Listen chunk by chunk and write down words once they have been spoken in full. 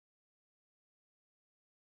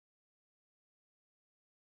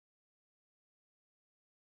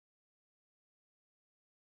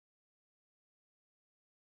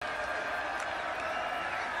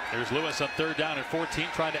There's Lewis on 3rd down and 14,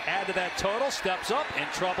 trying to add to that total. Steps up, in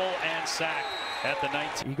trouble, and sacked at the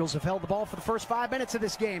 19. Eagles have held the ball for the first 5 minutes of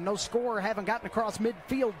this game. No score, haven't gotten across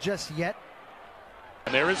midfield just yet.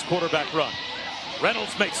 And there is quarterback run.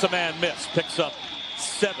 Reynolds makes a man miss, picks up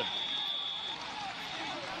 7.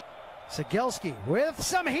 Sigelski with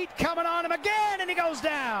some heat coming on him again, and he goes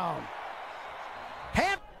down.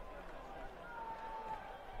 Hampton.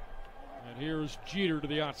 And here's Jeter to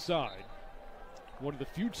the outside. One of the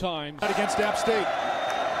few times against App State.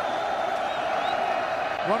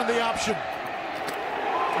 Running the option.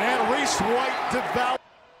 And Reese White devours.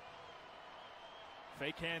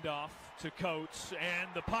 Fake handoff to Coates, and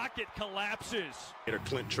the pocket collapses.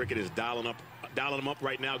 Clint Trickett is dialing him up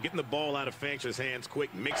right now, getting the ball out of Fancher's hands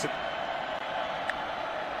quick, makes it.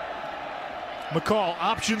 McCall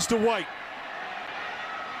options to White.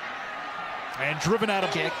 And driven out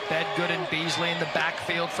of kick. Bedgood and Beasley in the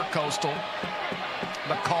backfield for Coastal.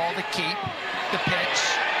 McCall to keep the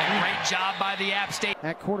pitch. And great job by the App State.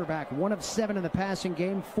 At quarterback, 1 of 7 in the passing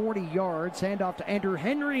game, 40 yards. Handoff to Andrew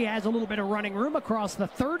Henry, has a little bit of running room across the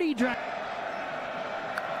 30.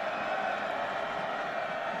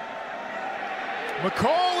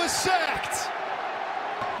 McCall is sacked.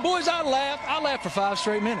 Boys, I laughed for 5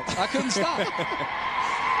 straight minutes. I couldn't stop.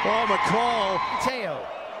 Oh, McCall. Teo,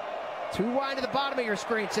 2 wide to the bottom of your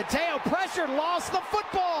screen. Teo pressured, lost the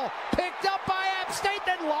football. Picked up by App State,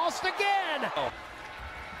 then lost again.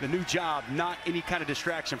 The new job, not any kind of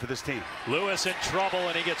distraction for this team. Lewis in trouble,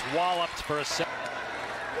 and he gets walloped for a second.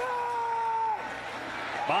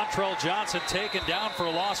 Montrell Johnson taken down for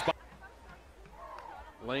a loss.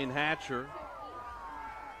 Lane Hatcher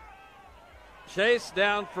chased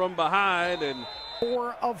down from behind, and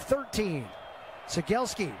 4 of 13.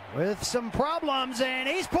 Sigelski with some problems, and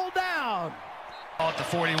he's pulled down. At the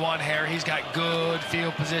 41 here, he's got good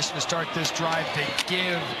field position to start this drive to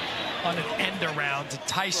give on an end around to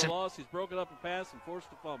Tyson. He's broken up a pass and forced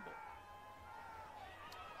a fumble.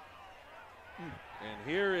 And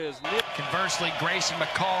here is Nick. Conversely, Grayson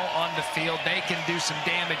McCall on the field. They can do some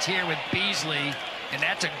damage here with Beasley, and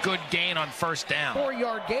that's a good gain on 1st down.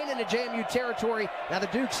 4-yard gain into JMU territory. Now the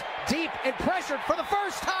Dukes deep and pressured for the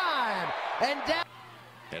first time. And down.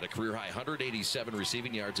 At a career high 187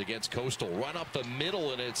 receiving yards against Coastal. Run up the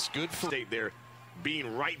middle, and it's good for State there,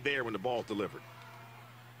 being right there when the ball is delivered.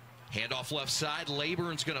 Handoff left side.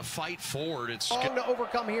 Laborn's going to fight forward. It's long to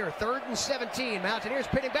overcome here. 3rd and 17. Mountaineers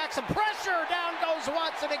pitting back some pressure. Down goes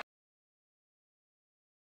Watson again.